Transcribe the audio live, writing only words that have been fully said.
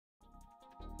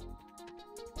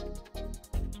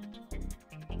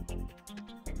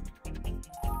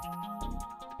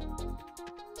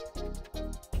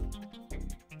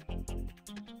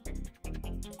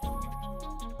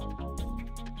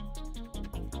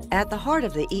At the heart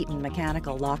of the Eaton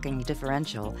mechanical locking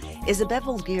differential is a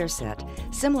beveled gear set,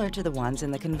 similar to the ones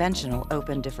in the conventional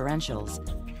open differentials.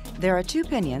 There are 2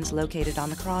 pinions located on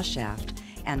the cross shaft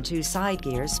and 2 side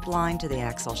gears splined to the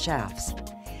axle shafts.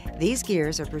 These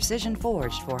gears are precision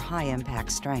forged for high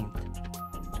impact strength.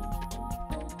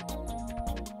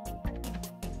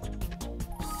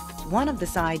 One of the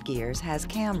side gears has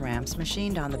cam ramps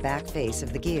machined on the back face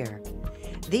of the gear.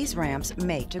 These ramps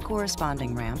mate to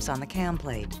corresponding ramps on the cam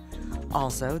plate.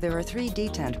 Also, there are 3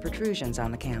 detent protrusions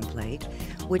on the cam plate,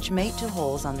 which mate to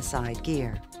holes on the side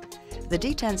gear. The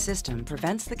detent system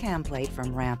prevents the cam plate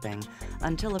from ramping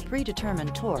until a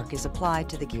predetermined torque is applied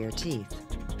to the gear teeth.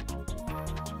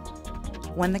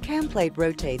 When the cam plate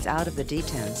rotates out of the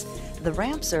detents, the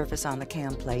ramp surface on the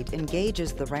cam plate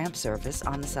engages the ramp surface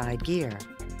on the side gear.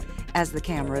 As the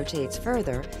cam rotates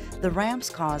further, the ramps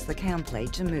cause the cam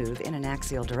plate to move in an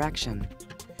axial direction.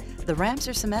 The ramps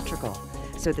are symmetrical,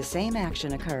 so the same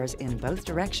action occurs in both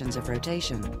directions of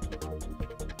rotation.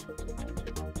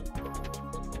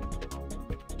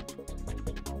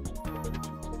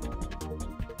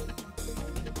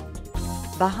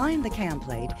 Behind the cam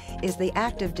plate is the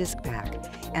active disc pack,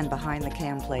 and behind the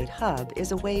cam plate hub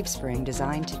is a wave spring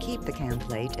designed to keep the cam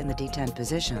plate in the detent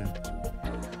position.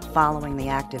 Following the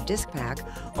active disc pack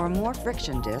are more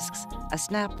friction discs, a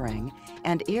snap ring,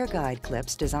 and ear guide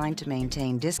clips designed to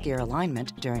maintain disc ear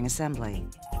alignment during assembly.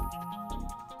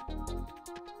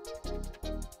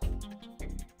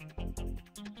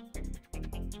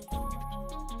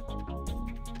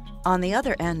 On the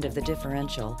other end of the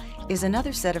differential is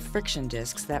another set of friction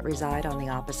discs that reside on the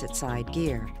opposite side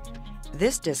gear.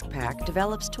 This disc pack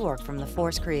develops torque from the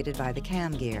force created by the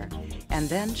cam gear and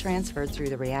then transferred through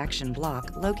the reaction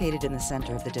block located in the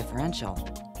center of the differential.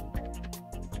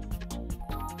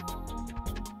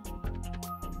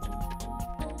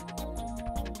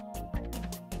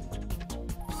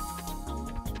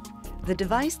 The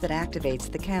device that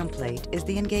activates the cam plate is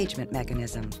the engagement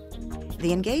mechanism.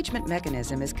 The engagement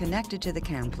mechanism is connected to the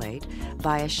cam plate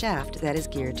by a shaft that is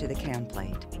geared to the cam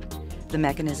plate. The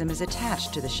mechanism is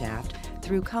attached to the shaft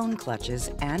through cone clutches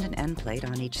and an end plate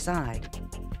on each side.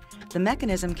 The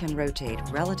mechanism can rotate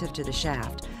relative to the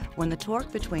shaft when the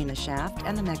torque between the shaft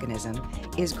and the mechanism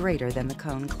is greater than the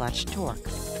cone clutch torque.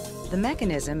 The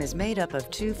mechanism is made up of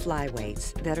 2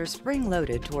 flyweights that are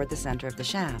spring-loaded toward the center of the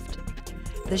shaft.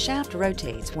 The shaft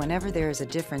rotates whenever there is a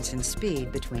difference in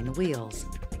speed between the wheels.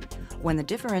 When the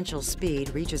differential speed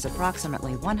reaches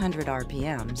approximately 100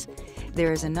 RPMs,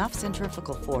 there is enough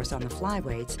centrifugal force on the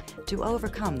flyweights to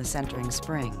overcome the centering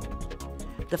spring.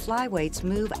 The flyweights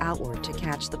move outward to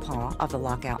catch the paw of the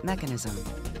lockout mechanism.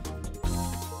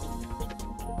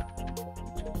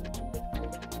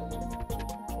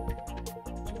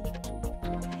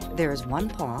 There is 1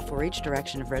 paw for each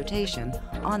direction of rotation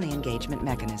on the engagement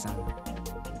mechanism.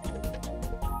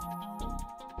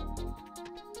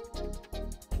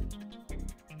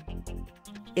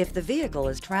 If the vehicle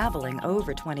is traveling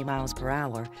over 20 miles per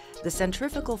hour, the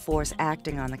centrifugal force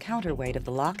acting on the counterweight of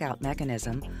the lockout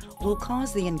mechanism will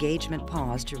cause the engagement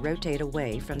paws to rotate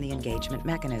away from the engagement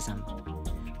mechanism.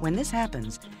 When this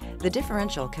happens, the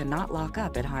differential cannot lock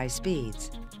up at high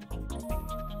speeds.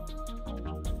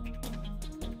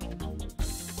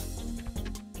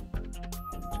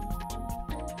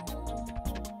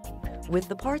 With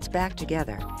the parts back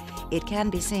together, it can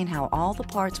be seen how all the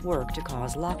parts work to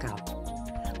cause lockup.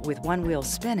 With one wheel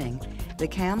spinning, the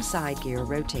cam side gear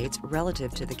rotates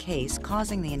relative to the case,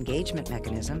 causing the engagement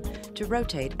mechanism to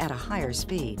rotate at a higher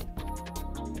speed.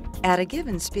 At a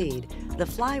given speed, the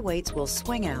flyweights will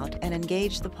swing out and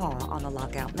engage the paw on the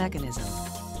lockout mechanism.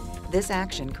 This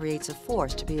action creates a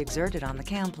force to be exerted on the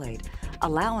cam plate,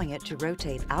 allowing it to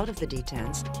rotate out of the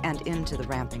detents and into the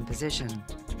ramping position.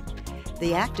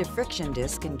 The active friction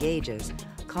disc engages,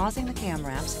 causing the cam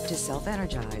ramps to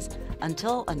self-energize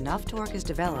until enough torque is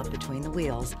developed between the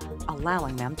wheels,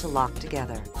 allowing them to lock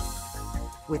together.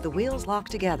 With the wheels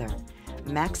locked together,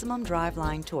 maximum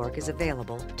driveline torque is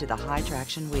available to the high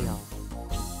traction wheel.